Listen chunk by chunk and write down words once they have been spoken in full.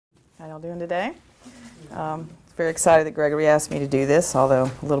How y'all doing today? Very excited that Gregory asked me to do this,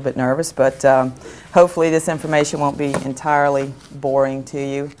 although a little bit nervous, but hopefully this information won't be entirely boring to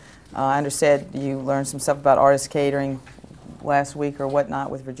you. I understand you learned some stuff about artist catering last week or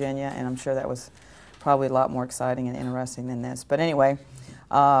whatnot with Virginia, and I'm sure that was probably a lot more exciting and interesting than this. But anyway,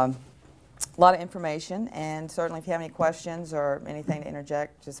 a lot of information, and certainly if you have any questions or anything to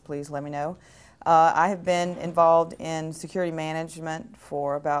interject, just please let me know. I have been involved in security management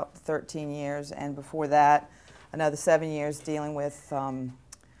for about 13 years, and before that, another 7 years dealing with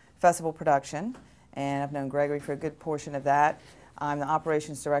festival production, and I've known Gregory for a good portion of that. I'm the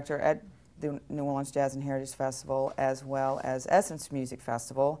operations director at the New Orleans Jazz and Heritage Festival, as well as Essence Music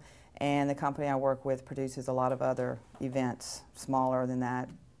Festival, and the company I work with produces a lot of other events, smaller than that,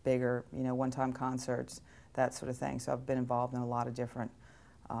 bigger, one-time concerts, that sort of thing. So I've been involved in a lot of different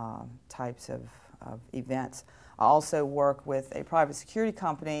types of events. I also work with a private security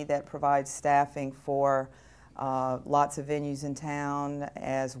company that provides staffing for lots of venues in town,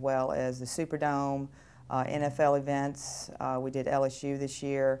 as well as the Superdome, NFL events. We did LSU this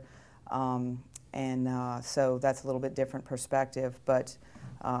year, so that's a little bit different perspective, but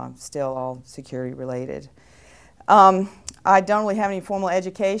still all security related. I don't really have any formal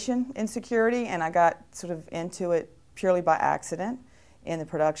education in security, and I got sort of into it purely by accident in the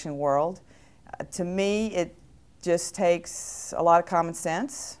production world. To me, it just takes a lot of common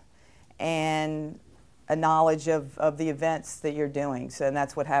sense and a knowledge of the events that you're doing. So, and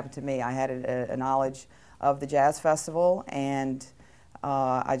that's what happened to me. I had a knowledge of the jazz festival, and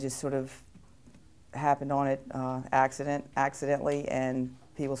I just sort of happened on it accidentally, and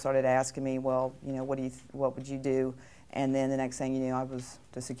people started asking me, well, what would you do? And then the next thing you knew, I was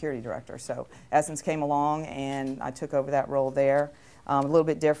the security director. So Essence came along, and I took over that role there. A little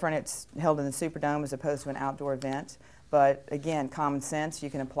bit different. It's held in the Superdome as opposed to an outdoor event. But again, common sense. You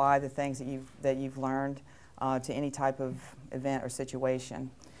can apply the things that you've learned to any type of event or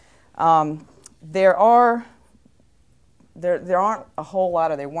situation. There weren't a whole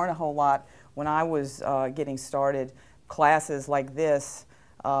lot when I was getting started, classes like this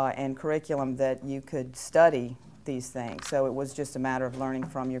and curriculum that you could study these things. So it was just a matter of learning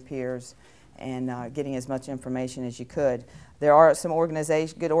from your peers and getting as much information as you could. There are some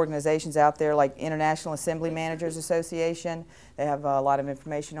good organizations out there, like International Assembly Managers Association. They have a lot of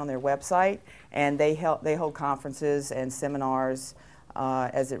information on their website, and they hold conferences and seminars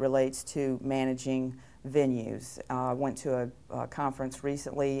as it relates to managing venues. I went to a conference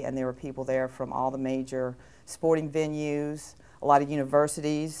recently, and there were people there from all the major sporting venues, a lot of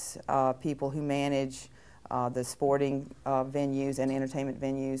universities, people who manage the sporting venues and entertainment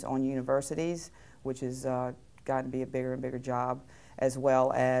venues on universities, which has gotten to be a bigger and bigger job, as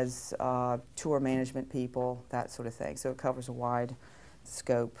well as tour management people, that sort of thing. So it covers a wide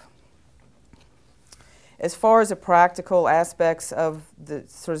scope. As far as the practical aspects of the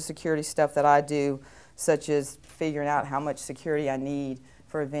sort of security stuff that I do, such as figuring out how much security I need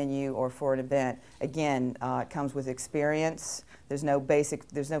for a venue or for an event, again, it comes with experience. There's no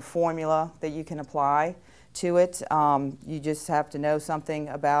formula that you can apply to it. You just have to know something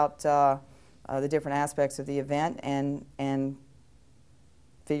about the different aspects of the event and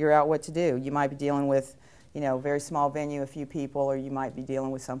figure out what to do. You might be dealing with, a very small venue, a few people, or you might be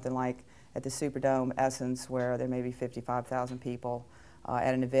dealing with something like at the Superdome, Essence, where there may be 55,000 people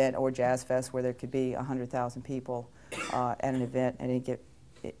at an event, or Jazz Fest, where there could be 100,000 people at an event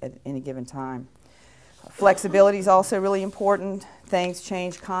at any given time. Flexibility is also really important. Things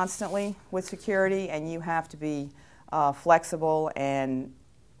change constantly with security, and you have to be flexible and,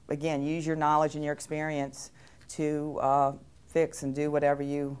 again, use your knowledge and your experience to fix and do whatever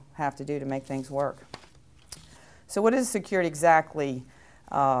you have to do to make things work. So what is security exactly?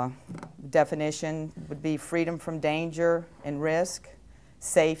 Definition would be freedom from danger and risk,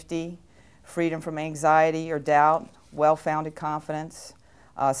 safety, freedom from anxiety or doubt, well-founded confidence,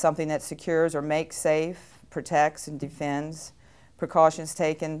 something that secures or makes safe, protects and defends, precautions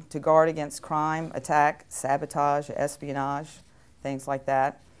taken to guard against crime, attack, sabotage, espionage, things like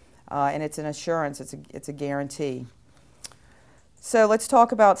that. And it's an assurance, it's a guarantee. So let's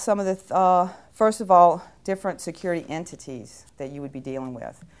talk about some of the, first of all, different security entities that you would be dealing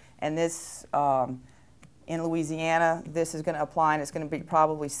with. And this, in Louisiana, this is going to apply, and it's going to be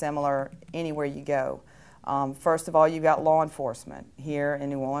probably similar anywhere you go. First of all, you've got law enforcement. Here in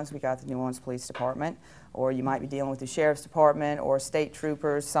New Orleans, we got the New Orleans Police Department, or you might be dealing with the Sheriff's Department or state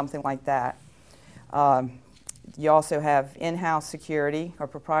troopers, something like that. You also have in-house security or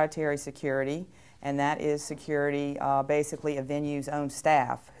proprietary security, and that is security basically a venue's own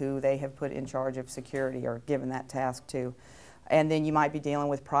staff who they have put in charge of security or given that task to. And then you might be dealing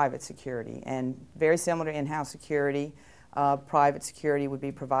with private security. And very similar to in-house security, private security would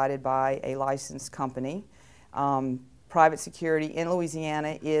be provided by a licensed company. Private security in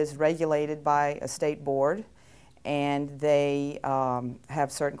Louisiana is regulated by a state board, and they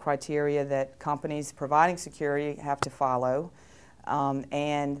have certain criteria that companies providing security have to follow.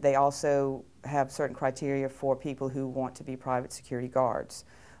 And they also have certain criteria for people who want to be private security guards.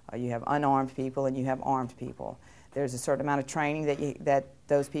 You have unarmed people and you have armed people. There's a certain amount of training that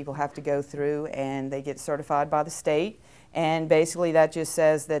those people have to go through, and they get certified by the state. And basically that just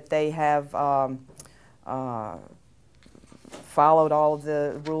says that they have followed all of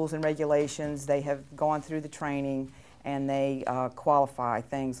the rules and regulations, they have gone through the training, and they qualify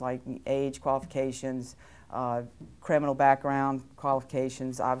things like age qualifications, criminal background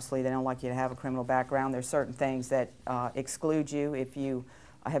qualifications. Obviously, they don't like you to have a criminal background. There's certain things that exclude you. If you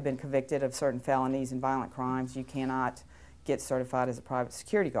have been convicted of certain felonies and violent crimes, you cannot get certified as a private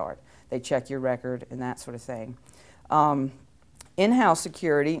security guard. They check your record and that sort of thing. In-house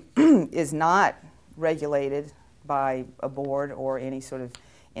security is not regulated by a board or any sort of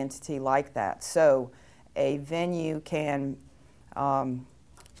entity like that. So a venue can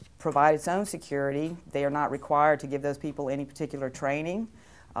provide its own security. They are not required to give those people any particular training,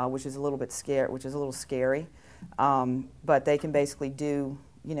 which is a little scary. But they can basically do,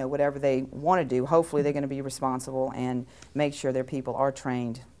 you know, whatever they want to do. Hopefully they're going to be responsible and make sure their people are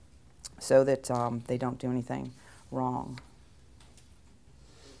trained so that they don't do anything wrong.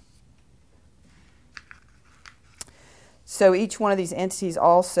 So each one of these entities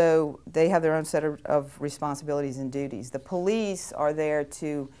also, they have their own set of responsibilities and duties. The police are there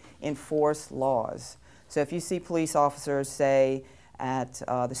to enforce laws. So if you see police officers, say, at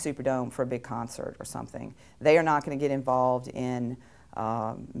the Superdome for a big concert or something, they are not going to get involved in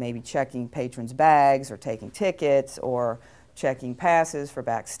maybe checking patrons' bags or taking tickets or checking passes for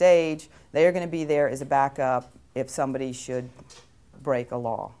backstage. They are going to be there as a backup if somebody should break a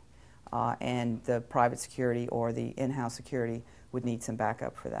law. And the private security or the in-house security would need some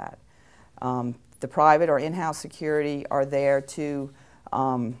backup for that. The private or in-house security are there to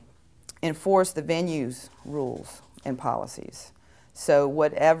enforce the venue's rules and policies. So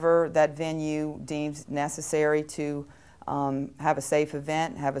whatever that venue deems necessary to have a safe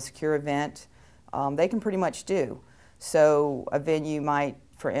event, have a secure event, they can pretty much do. So a venue might,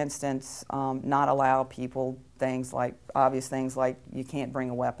 for instance, not allow people obvious things like you can't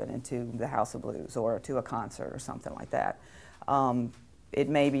bring a weapon into the House of Blues or to a concert or something like that. It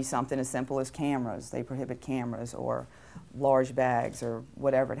may be something as simple as cameras. They prohibit cameras or large bags or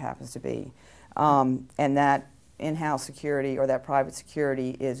whatever it happens to be. And that in-house security or that private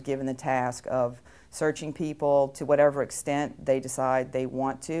security is given the task of searching people to whatever extent they decide they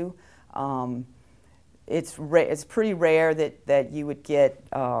want to. It's pretty rare that you would get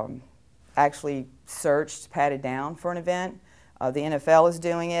actually searched, patted down for an event. The NFL is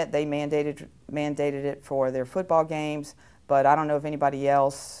doing it. They mandated it for their football games, but I don't know of anybody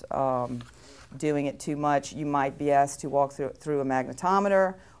else doing it too much. You might be asked to walk through a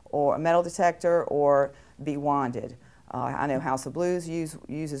magnetometer or a metal detector or be wanded. I know House of Blues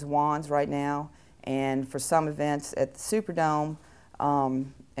uses wands right now, and for some events at the Superdome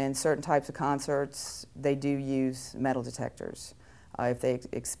and certain types of concerts, they do use metal detectors if they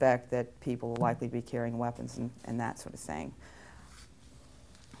expect that people will likely be carrying weapons and that sort of thing.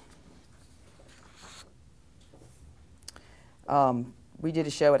 We did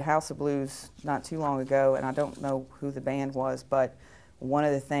a show at House of Blues not too long ago, and I don't know who the band was, but one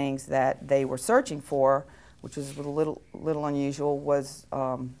of the things that they were searching for, which was a little unusual, was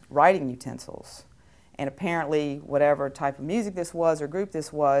writing utensils. And apparently, whatever type of music this was or group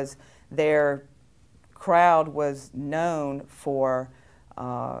this was, their crowd was known for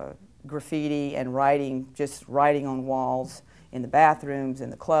graffiti and writing, just writing on walls in the bathrooms, in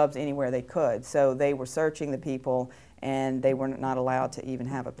the clubs, anywhere they could. So they were searching the people, and they were not allowed to even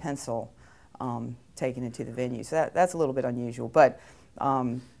have a pencil taken into the venue. So that's a little bit unusual. But,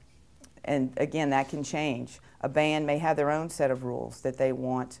 and again, that can change. A band may have their own set of rules that they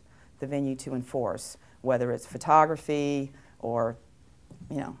want the venue to enforce, whether it's photography or,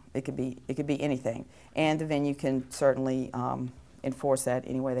 you know, it could be anything. And the venue can certainly enforce that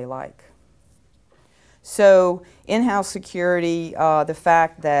any way they like. So in-house security, the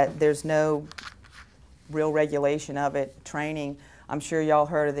fact that there's no real regulation of it, training, I'm sure y'all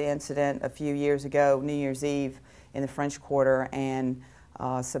heard of the incident a few years ago, New Year's Eve in the French Quarter, and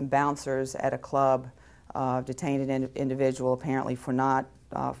some bouncers at a club detained an individual apparently for not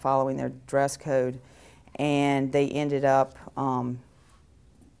following their dress code, and they ended up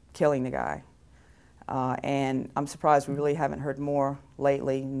killing the guy. And I'm surprised we really haven't heard more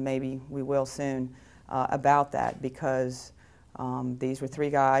lately, maybe we will soon, about that, because these were three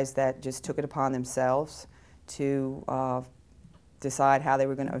guys that just took it upon themselves to decide how they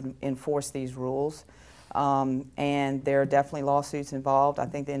were going to enforce these rules. And there are definitely lawsuits involved. I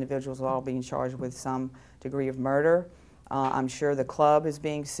think the individuals are all being charged with some degree of murder. I'm sure the club is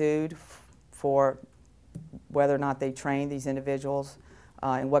being sued for whether or not they trained these individuals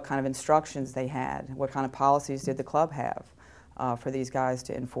and what kind of instructions they had, what kind of policies did the club have for these guys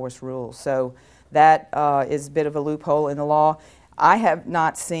to enforce rules. So that is a bit of a loophole in the law. I have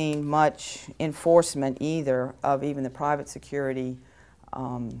not seen much enforcement either of even the private security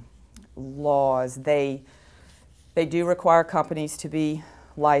laws. They do require companies to be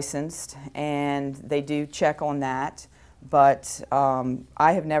licensed, and they do check on that, but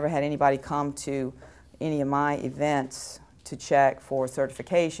I have never had anybody come to any of my events to check for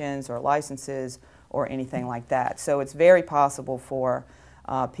certifications or licenses or anything like that. So it's very possible for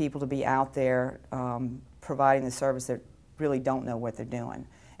people to be out there providing the service that really don't know what they're doing.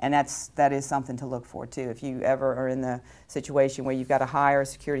 And that is something to look for too. If you ever are in the situation where you've got to hire a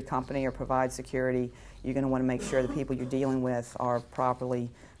security company or provide security, you're going to want to make sure the people you're dealing with are properly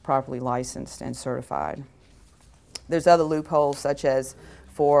licensed and certified. There's other loopholes, such as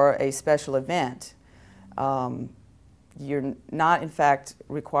for a special event. You're not, in fact,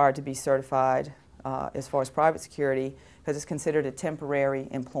 required to be certified as far as private security, because it's considered a temporary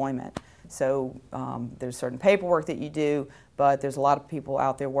employment. So there's certain paperwork that you do, but there's a lot of people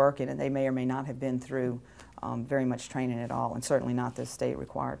out there working, and they may or may not have been through very much training at all, and certainly not the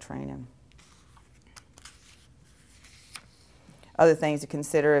state-required training. Other things to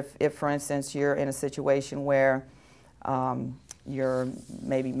consider if, for instance, you're in a situation where you're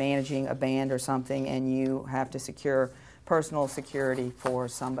maybe managing a band or something and you have to secure personal security for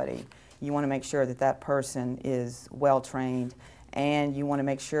somebody. You want to make sure that that person is well trained, and you want to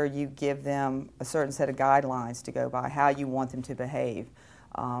make sure you give them a certain set of guidelines to go by, how you want them to behave,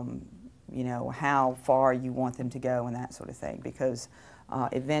 you know, how far you want them to go and that sort of thing, because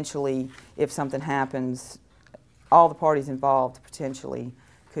eventually if something happens, all the parties involved potentially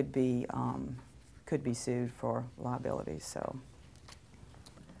could be sued for liability.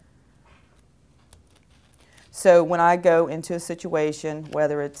 So when I go into a situation,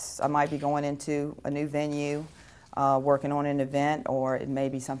 whether I might be going into a new venue, working on an event, or it may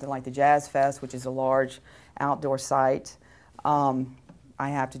be something like the Jazz Fest, which is a large outdoor site, I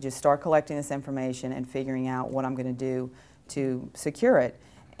have to just start collecting this information and figuring out what I'm going to do to secure it.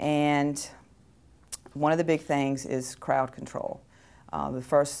 And one of the big things is crowd control. The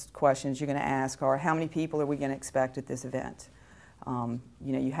first questions you're going to ask are, how many people are we going to expect at this event? You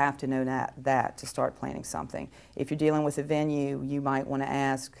know, you have to know that to start planning something. If you're dealing with a venue, you might want to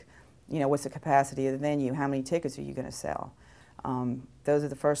ask, you know, what's the capacity of the venue? How many tickets are you going to sell? Those are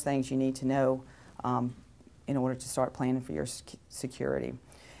the first things you need to know in order to start planning for your security.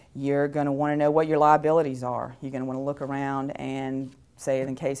 You're going to want to know what your liabilities are. You're going to want to look around and say,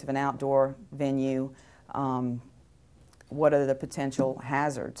 in case of an outdoor venue, what are the potential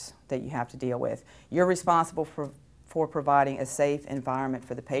hazards that you have to deal with? You're responsible for providing a safe environment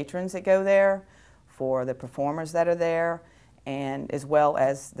for the patrons that go there, for the performers that are there, and as well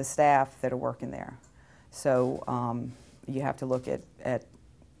as the staff that are working there. So you have to look at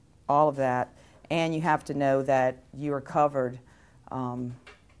all of that, and you have to know that you are covered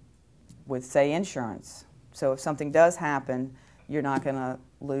with, say, insurance. So if something does happen, you're not going to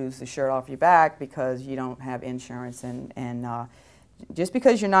lose the shirt off your back because you don't have insurance. And just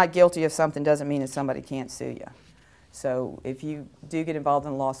because you're not guilty of something doesn't mean that somebody can't sue you. So if you do get involved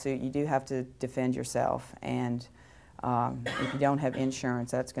in a lawsuit, you do have to defend yourself. And if you don't have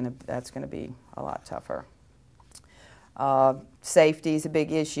insurance, that's going to be a lot tougher. Safety is a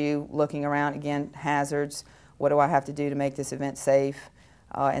big issue. Looking around, again, hazards. What do I have to do to make this event safe?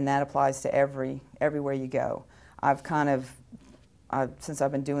 And that applies to everywhere you go. Since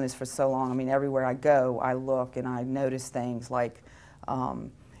I've been doing this for so long, I mean, everywhere I go, I look and I notice things like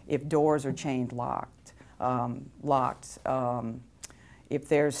if doors are chained locked, if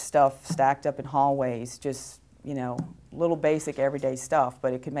there's stuff stacked up in hallways, just, you know, little basic everyday stuff,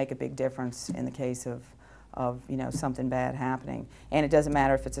 but it could make a big difference in the case of you know, something bad happening. And it doesn't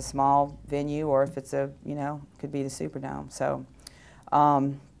matter if it's a small venue or if it's could be the Superdome. So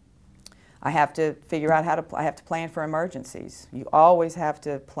I have to figure out I have to plan for emergencies. You always have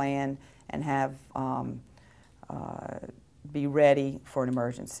to plan and have, be ready for an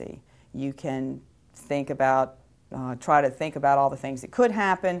emergency. You can try to think about all the things that could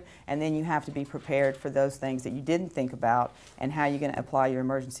happen, and then you have to be prepared for those things that you didn't think about and how you're going to apply your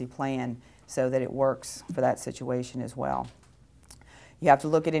emergency plan so that it works for that situation as well. You have to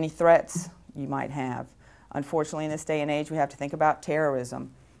look at any threats you might have. Unfortunately, in this day and age, we have to think about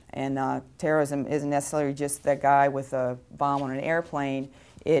terrorism. And terrorism isn't necessarily just that guy with a bomb on an airplane.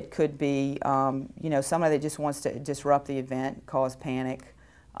 It could be, you know, somebody that just wants to disrupt the event, cause panic,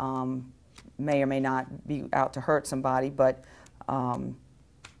 may or may not be out to hurt somebody, but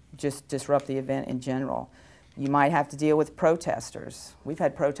just disrupt the event in general. You might have to deal with protesters. We've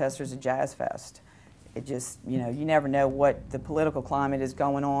had protesters at Jazz Fest. It just, you know, you never know what the political climate is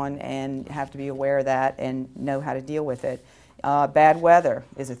going on, and have to be aware of that and know how to deal with it. Bad weather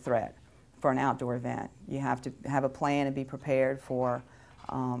is a threat for an outdoor event. You have to have a plan and be prepared for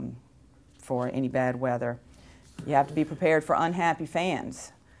any bad weather. You have to be prepared for unhappy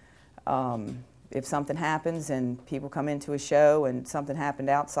fans. If something happens and people come into a show and something happened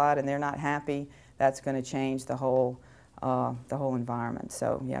outside and they're not happy, that's going to change the whole environment.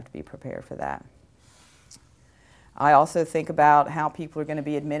 So you have to be prepared for that. I also think about how people are going to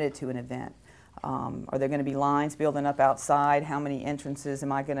be admitted to an event. Are there going to be lines building up outside? How many entrances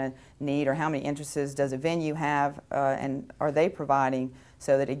am I going to need, or how many entrances does a venue have, and are they providing,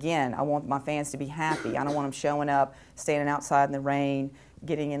 so that, again, I want my fans to be happy. I don't want them showing up, standing outside in the rain,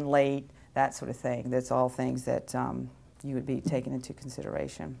 getting in late, that sort of thing. That's all things that you would be taking into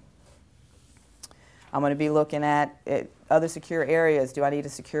consideration. I'm going to be looking at other secure areas. Do I need a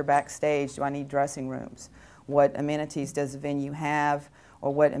secure backstage? Do I need dressing rooms? What amenities does the venue have,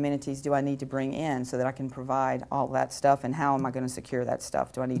 or what amenities do I need to bring in so that I can provide all that stuff, and how am I going to secure that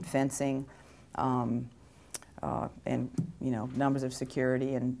stuff? Do I need fencing, and, you know, numbers of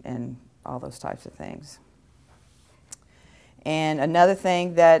security and all those types of things. And another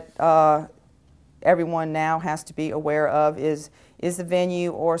thing that everyone now has to be aware of is the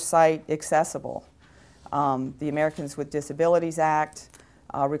venue or site accessible? The Americans with Disabilities Act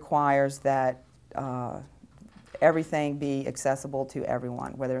requires that everything be accessible to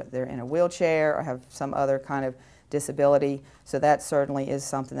everyone, whether they're in a wheelchair or have some other kind of disability. So that certainly is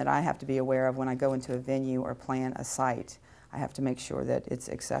something that I have to be aware of when I go into a venue or plan a site. I have to make sure that it's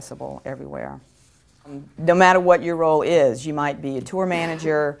accessible everywhere. No matter what your role is, you might be a tour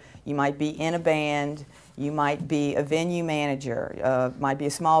manager, you might be in a band, you might be a venue manager, it might be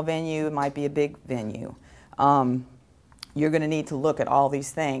a small venue, it might be a big venue. You're going to need to look at all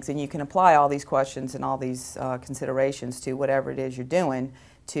these things, and you can apply all these questions and all these considerations to whatever it is you're doing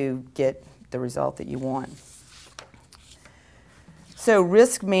to get the result that you want. So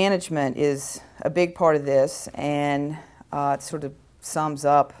risk management is a big part of this, and it sort of sums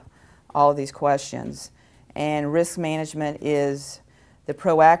up all of these questions. And risk management is the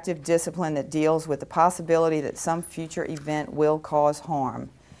proactive discipline that deals with the possibility that some future event will cause harm.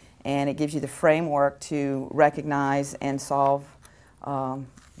 And it gives you the framework to recognize and solve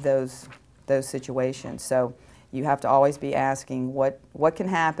those situations. So you have to always be asking what can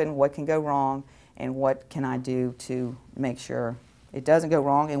happen, what can go wrong, and what can I do to make sure it doesn't go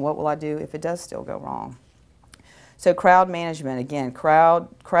wrong, and what will I do if it does still go wrong. So crowd management, again, crowd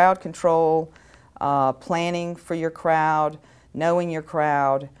control, planning for your crowd, knowing your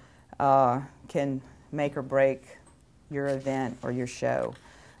crowd can make or break your event or your show.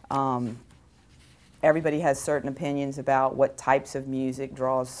 Everybody has certain opinions about what types of music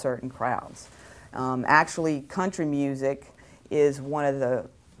draws certain crowds. Actually, country music is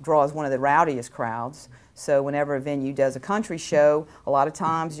draws one of the rowdiest crowds. So whenever a venue does a country show, a lot of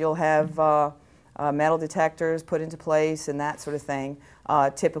times you'll have metal detectors put into place and that sort of thing.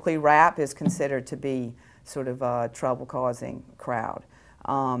 Typically, rap is considered to be sort of a trouble-causing crowd.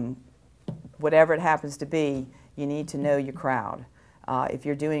 Whatever it happens to be, you need to know your crowd. If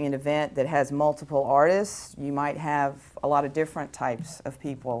you're doing an event that has multiple artists, you might have a lot of different types of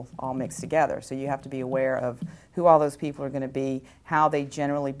people all mixed together. So you have to be aware of who all those people are going to be, how they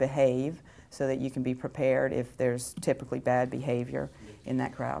generally behave, so that you can be prepared if there's typically bad behavior in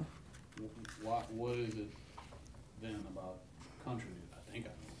that crowd. What is it then about country music? I think I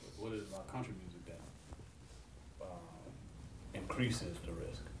know, but what is it about country music that increases the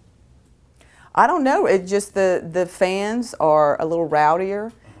risk? I don't know. It just the fans are a little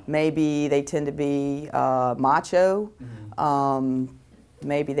rowdier. Maybe they tend to be macho.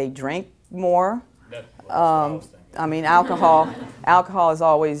 Maybe they drink more. That's what I was thinking. I mean, alcohol is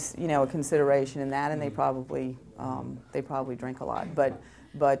always, you know, a consideration in that, and they probably drink a lot.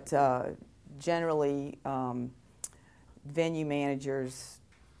 But generally, venue managers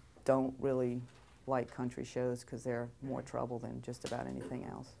don't really like country shows because they're more trouble than just about anything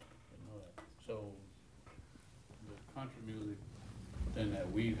else. So the country music then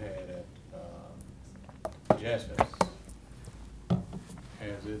that we've had at Jazz Fest,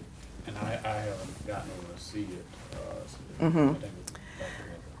 has it And I haven't gotten over to see it. Mhm. I think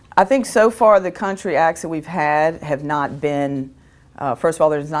it's I think so far the country acts that we've had have not been. First of all,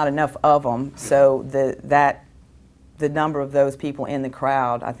 there's not enough of them, so the number of those people in the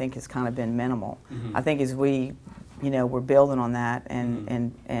crowd, I think, has kind of been minimal. Mhm. I think as we, we're building on that, and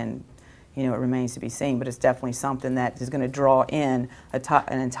Mhm. and it remains to be seen. But it's definitely something that is going to draw in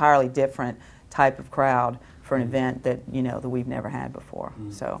an entirely different type of crowd for an event that that we've never had before.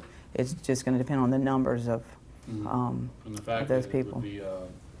 Mhm. So it's just going to depend on the numbers of And the fact of those that people. it would be,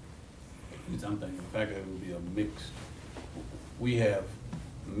 I'm thinking the fact that it would be a mixed. We have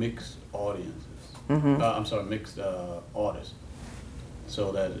mixed audiences. I'm sorry, mixed artists.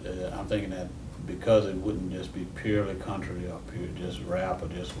 So that I'm thinking that because it wouldn't just be purely country or pure just rap or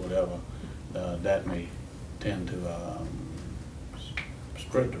just whatever, that may tend to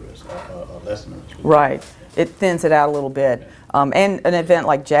spread the risk or lessen the risk. Right. It thins it out a little bit. And an event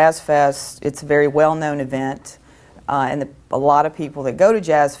like Jazz Fest, it's a very well-known event, and a lot of people that go to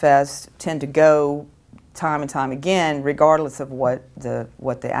Jazz Fest tend to go time and time again, regardless of what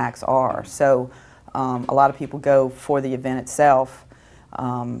the acts are. So a lot of people go for the event itself,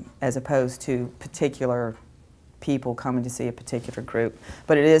 as opposed to particular people coming to see a particular group.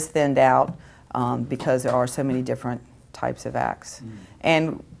 But it is thinned out because there are so many different types of acts.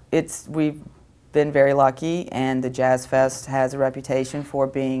 And we've been very lucky, and the Jazz Fest has a reputation for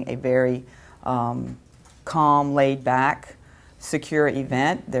being a very calm, laid-back, secure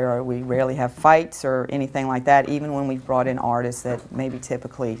event. We rarely have fights or anything like that, even when we've brought in artists that maybe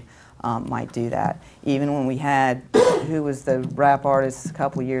typically might do that. Even when we had, who was the rap artist a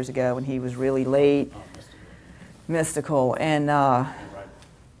couple of years ago, and he was really late, Mystical, and Right.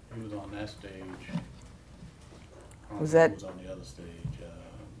 He was on that stage. Was that- He was on the other stage.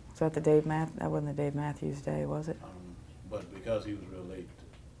 was that that wasn't the Dave Matthews Day, was it? But because he was real late,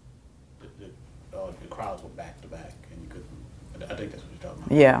 the crowds were back to back, and you couldn't. I think that's what you're talking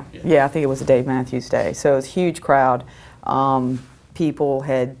about. Yeah, I think it was the Dave Matthews Day. So it was a huge crowd. People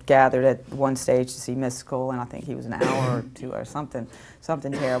had gathered at one stage to see Mystical, and I think he was an hour or two or something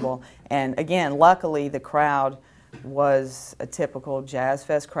terrible. And again, luckily the crowd was a typical Jazz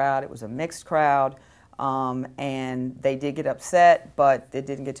Fest crowd. It was a mixed crowd, and they did get upset, but it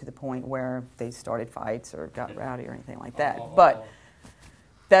didn't get to the point where they started fights or got rowdy or anything like that. But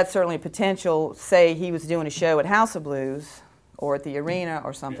that's certainly a potential. Say he was doing a show at House of Blues or at the arena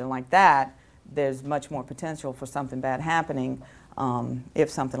or something like that, there's much more potential for something bad happening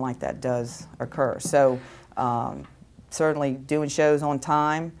if something like that does occur. So certainly doing shows on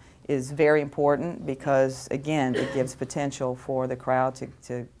time is very important because, again, it gives potential for the crowd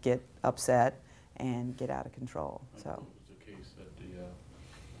to get upset and get out of control. So it was the case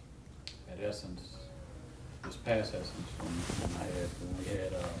at Essence, this past Essence, when we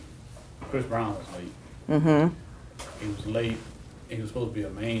had Chris Brown was late. Mm-hmm. He was late. He was supposed to be a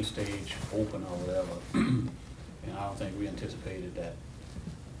main stage open or whatever, and I don't think we anticipated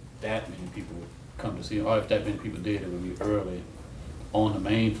that many people would come to see him. Or if that many people did, it would be early on the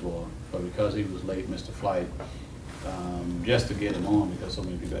main floor. But because he was late, missed the flight, just to get him on, because so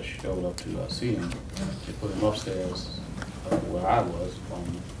many people had showed up to see him, they put him upstairs where I was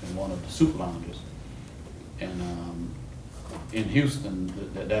in one of the super lounges. And in Houston,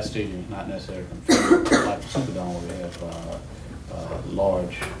 that stadium is not necessarily configured like the Superdome, where we have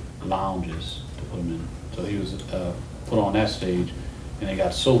large lounges to put him in. So he was put on that stage, and it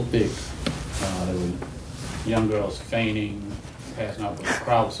got so thick, there were young girls fainting, passing out, but the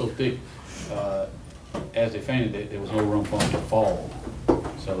crowd was so thick, as they fainted, there was no room for them to fall.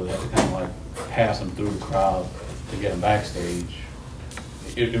 So they had to kind of like pass them through the crowd to get them backstage.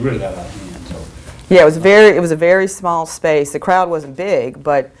 It really got out of hand. So. Yeah, it was a very small space. The crowd wasn't big,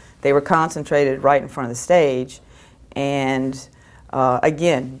 but they were concentrated right in front of the stage. And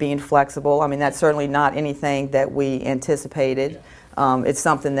again, being flexible. I mean, that's certainly not anything that we anticipated. It's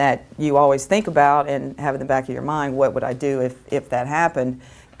something that you always think about and have in the back of your mind, what would I do if that happened?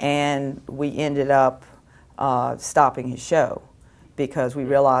 And we ended up stopping his show because we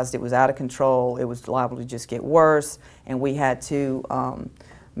realized it was out of control. It was liable to just get worse, and we had to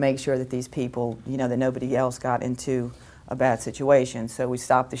make sure that these people, that nobody else got into a bad situation. So we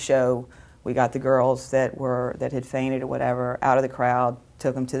stopped the show. We got the girls that had fainted or whatever out of the crowd,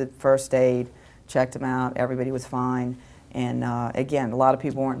 took them to the first aid, checked them out. Everybody was fine. And again, a lot of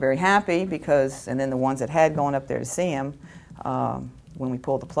people weren't very happy and then the ones that had gone up there to see him when we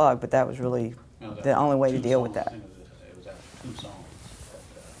pulled the plug, but that was really the only way to deal with that. It was after 2 songs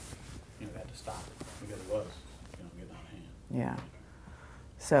that had to stop it because it was getting out of hand. Yeah.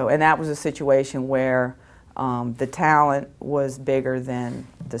 So, and that was a situation where the talent was bigger than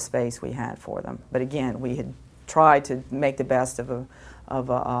the space we had for them. But again, we had tried to make the best of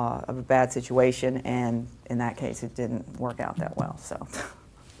a bad situation, and in that case, it didn't work out that well. So,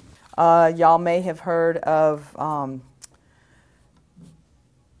 y'all may have heard of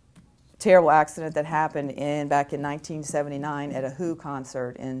terrible accident that happened back in 1979 at a Who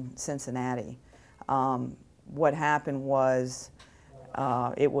concert in Cincinnati. What happened was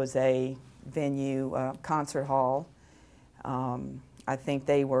it was a venue, concert hall. I think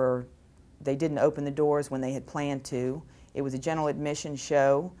they didn't open the doors when they had planned to. It was a general admission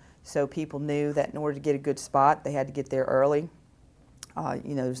show, so people knew that in order to get a good spot, they had to get there early.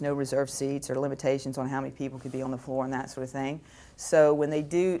 There's no reserved seats or limitations on how many people could be on the floor and that sort of thing. So when they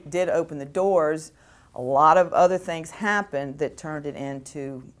did open the doors, a lot of other things happened that turned it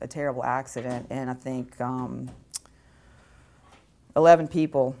into a terrible accident, and I think 11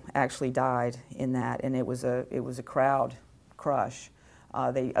 people actually died in that, and it was a crowd crush.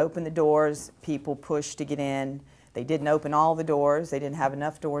 They opened the doors, people pushed to get in. They didn't open all the doors. They didn't have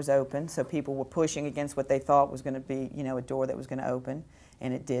enough doors open, so people were pushing against what they thought was going to be, a door that was going to open,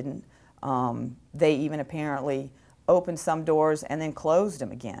 and it didn't. They even apparently opened some doors and then closed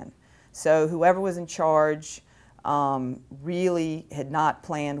them again. So whoever was in charge really had not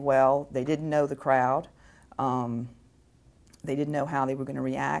planned well. They didn't know the crowd. They didn't know how they were going to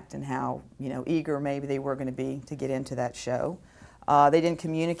react and how eager maybe they were going to be to get into that show. They didn't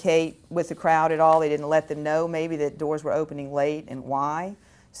communicate with the crowd at all. They didn't let them know maybe that doors were opening late and why.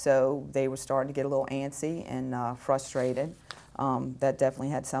 So they were starting to get a little antsy and frustrated. That definitely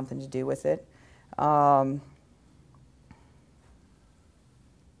had something to do with it.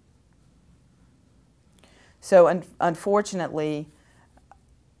 So unfortunately,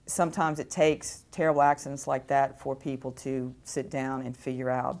 sometimes it takes terrible accidents like that for people to sit down and figure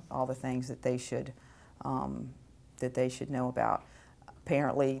out all the things that they should know about.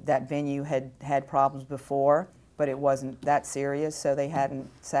 Apparently, that venue had problems before, but it wasn't that serious, so they hadn't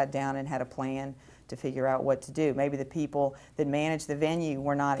sat down and had a plan to figure out what to do. Maybe the people that managed the venue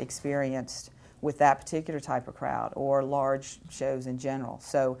were not experienced with that particular type of crowd or large shows in general.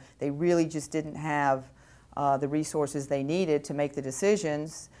 So they really just didn't have the resources they needed to make the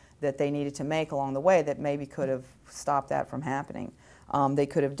decisions that they needed to make along the way that maybe could have stopped that from happening. They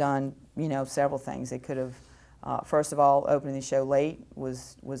could have done, several things. They could have, first of all, opening the show late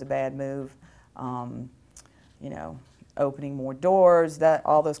was a bad move. Opening more doors,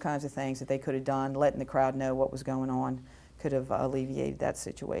 all those kinds of things that they could have done, letting the crowd know what was going on, could have alleviated that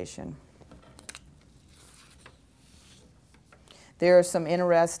situation. There are some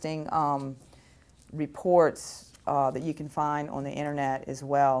interesting reports that you can find on the internet as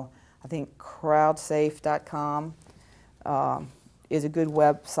well. I think crowdsafe.com is a good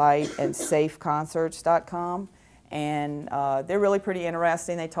website, and safeconcerts.com, and they're really pretty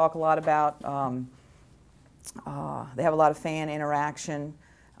interesting. They talk a lot about, they have a lot of fan interaction.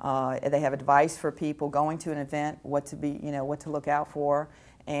 They have advice for people going to an event, what to look out for,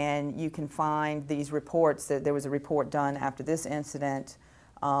 and you can find these reports. There was a report done after this incident.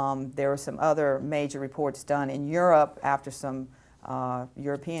 There were some other major reports done in Europe after some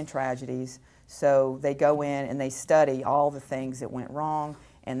European tragedies. So they go in and they study all the things that went wrong,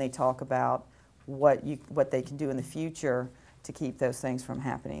 and they talk about what they can do in the future to keep those things from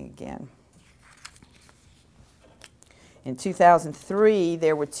happening again. In 2003,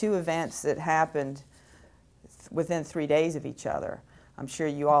 there were 2 events that happened within 3 days of each other. I'm sure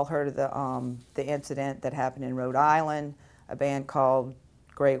you all heard of the incident that happened in Rhode Island, a band called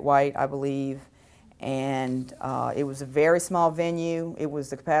Great White, I believe, and it was a very small venue.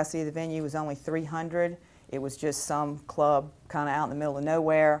 The capacity of the venue was only 300. It was just some club kind of out in the middle of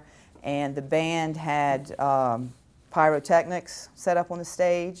nowhere, and the band had pyrotechnics set up on the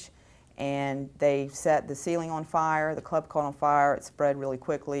stage, and they set the ceiling on fire. The club caught on fire. It spread really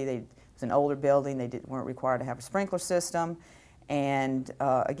quickly. It was an older building. They weren't required to have a sprinkler system, and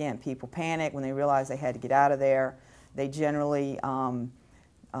again, people panicked when they realized they had to get out of there. They generally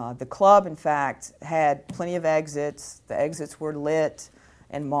the club, in fact, had plenty of exits. The exits were lit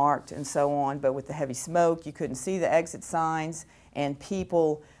and marked and so on, but with the heavy smoke, you couldn't see the exit signs, and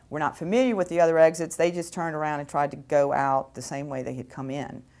people were not familiar with the other exits. They just turned around and tried to go out the same way they had come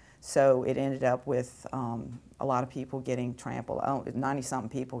in. So it ended up with a lot of people getting trampled. 90-something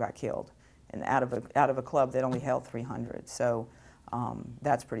people got killed, and out of a club that only held 300. So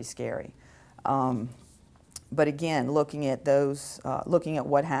that's pretty scary. But again, looking at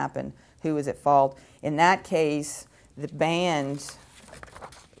what happened, who was at fault. In that case, the band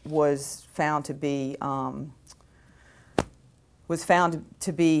was found to be was found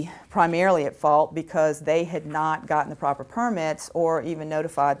to be primarily at fault because they had not gotten the proper permits or even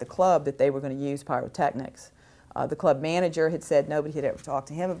notified the club that they were going to use pyrotechnics. The club manager had said nobody had ever talked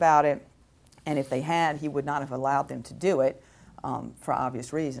to him about it, and if they had, he would not have allowed them to do it for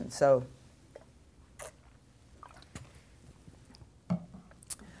obvious reasons. So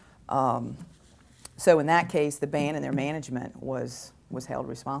in that case, the band and their management was held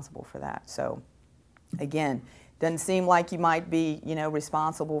responsible for that. So again, doesn't seem like you might be,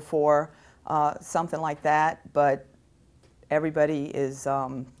 responsible for something like that, but everybody is,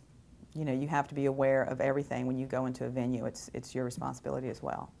 you have to be aware of everything when you go into a venue. It's your responsibility as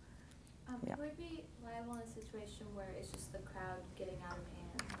well. Yeah. Would we be liable in a situation where it's just the crowd getting out of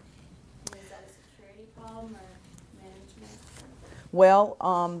hand? Is that a security problem or management?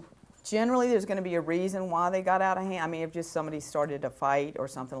 Well, generally there's going to be a reason why they got out of hand. I mean, if just somebody started a fight or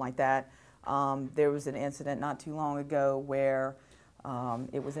something like that. There was an incident not too long ago where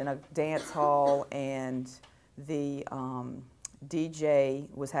it was in a dance hall and the DJ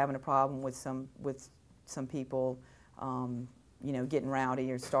was having a problem with some people, getting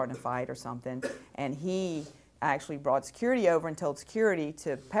rowdy or starting a fight or something, and he actually brought security over and told security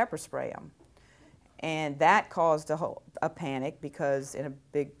to pepper spray him, and that caused a panic because in a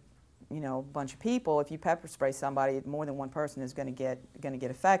big bunch of people, if you pepper spray somebody, more than one person is going to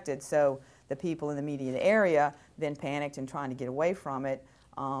get affected. So the people in the immediate area then panicked and trying to get away from it.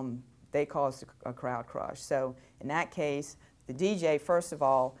 They caused a crowd crush. So in that case, the DJ, first of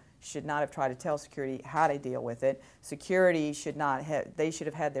all, should not have tried to tell security how to deal with it. Security should not have. They should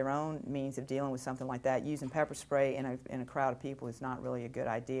have had their own means of dealing with something like that. Using pepper spray in a crowd of people is not really a good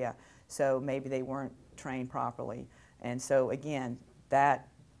idea. So maybe they weren't trained properly. And so again, that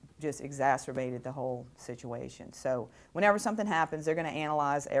just exacerbated the whole situation. So whenever something happens, they're going to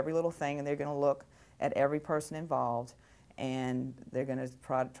analyze every little thing and they're going to look at every person involved, and they're going to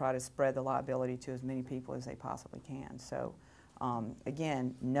try to spread the liability to as many people as they possibly can. So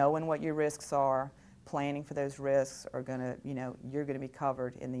again, knowing what your risks are, planning for those risks are going to, you're going to be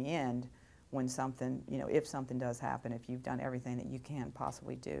covered in the end when something, if something does happen, if you've done everything that you can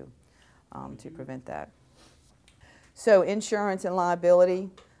possibly do to prevent that. So insurance and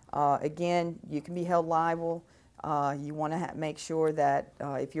liability. Again, you can be held liable. You want to make sure that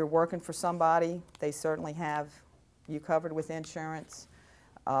if you're working for somebody, they certainly have you covered with insurance.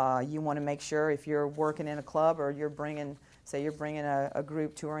 You want to make sure if you're working in a club or you're bringing a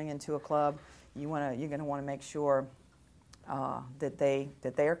group touring into a club, you're going to want to make sure that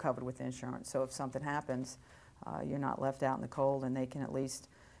they are covered with insurance. So if something happens, you're not left out in the cold, and they can at least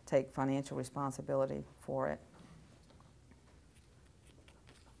take financial responsibility for it.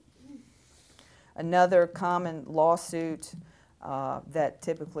 Another common lawsuit that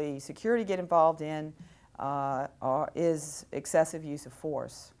typically security get involved in is excessive use of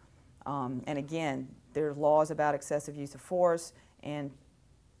force. And again, there's laws about excessive use of force, and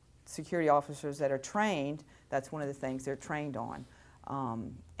security officers that are trained, that's one of the things they're trained on.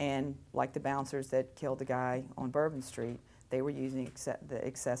 And like the bouncers that killed the guy on Bourbon Street, they were using the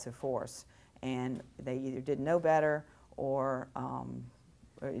excessive force. And they either didn't know better or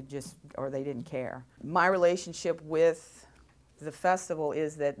they didn't care. My relationship with the festival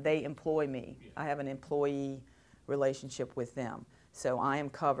is that they employ me. I have an employee relationship with them. So I am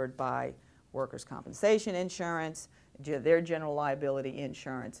covered by workers' compensation insurance, their general liability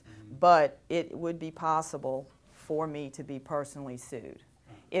insurance, but it would be possible for me to be personally sued.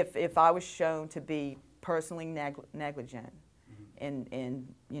 If I was shown to be personally negligent,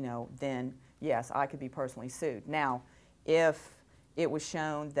 then yes, I could be personally sued. Now, if it was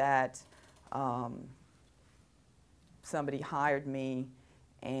shown that somebody hired me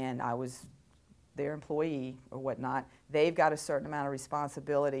and I was their employee or whatnot, they've got a certain amount of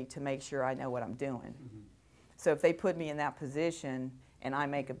responsibility to make sure I know what I'm doing. Mm-hmm. So if they put me in that position and I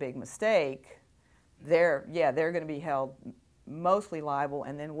make a big mistake, they're going to be held mostly liable,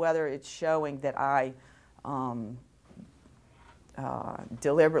 and then whether it's showing that I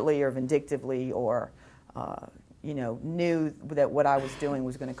deliberately or vindictively or knew that what I was doing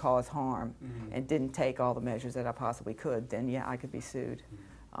was going to cause harm, mm-hmm. and didn't take all the measures that I possibly could, then yeah, I could be sued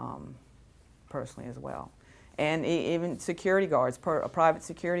personally as well. And even security guards, private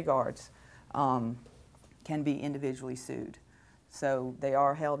security guards can be individually sued. So they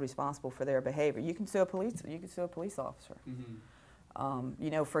are held responsible for their behavior. You can sue a police officer,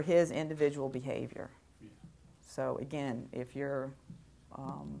 mm-hmm. For his individual behavior. Yeah. So again, if you're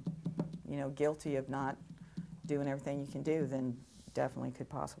guilty of not doing everything you can do, then definitely could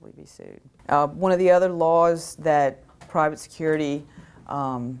possibly be sued. One of the other laws that private security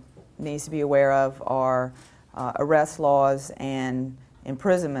needs to be aware of are arrest laws and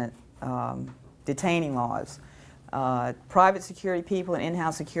imprisonment, detaining laws. Private security people and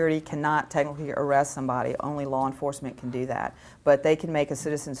in-house security cannot technically arrest somebody. Only law enforcement can do that. But they can make a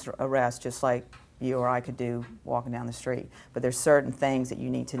citizen's arrest just like you or I could do walking down the street. But there's certain things that you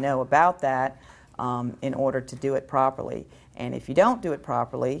need to know about that in order to do it properly. And if you don't do it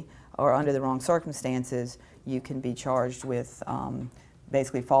properly or under the wrong circumstances, you can be charged with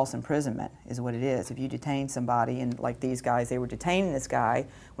basically false imprisonment is what it is. If you detain somebody, and like these guys, they were detaining this guy.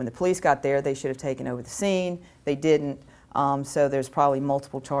 When the police got there, they should have taken over the scene. They didn't. So there's probably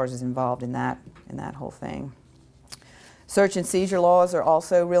multiple charges involved in that whole thing. Search and seizure laws are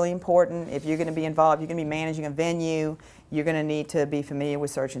also really important. If you're going to be involved, you're going to be managing a venue, you're going to need to be familiar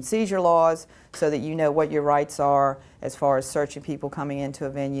with search and seizure laws so that you know what your rights are as far as searching people coming into a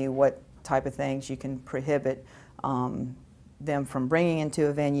venue, what type of things you can prohibit them from bringing into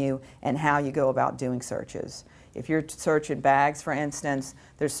a venue, and how you go about doing searches. If you're searching bags, for instance,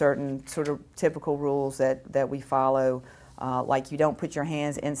 there's certain sort of typical rules that we follow, like you don't put your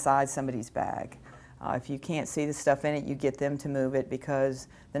hands inside somebody's bag. If you can't see the stuff in it, you get them to move it, because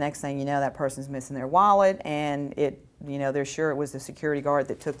the next thing you know, that person's missing their wallet, and they're sure it was the security guard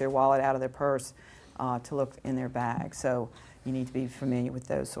that took their wallet out of their purse to look in their bag. So you need to be familiar with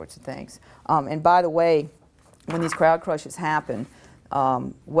those sorts of things. And by the way, when these crowd crushes happen,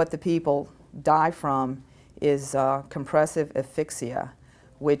 what the people die from is compressive asphyxia,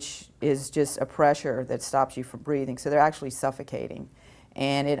 which is just a pressure that stops you from breathing. So they're actually suffocating.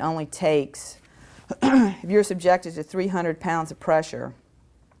 And it only takes, if you're subjected to 300 pounds of pressure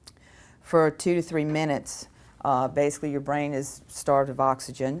for 2 to 3 minutes, basically your brain is starved of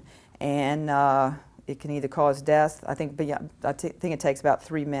oxygen, and it can either cause death. I think it takes about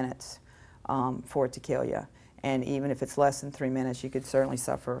 3 minutes for it to kill you. And even if it's less than 3 minutes, you could certainly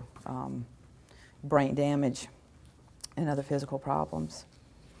suffer brain damage and other physical problems.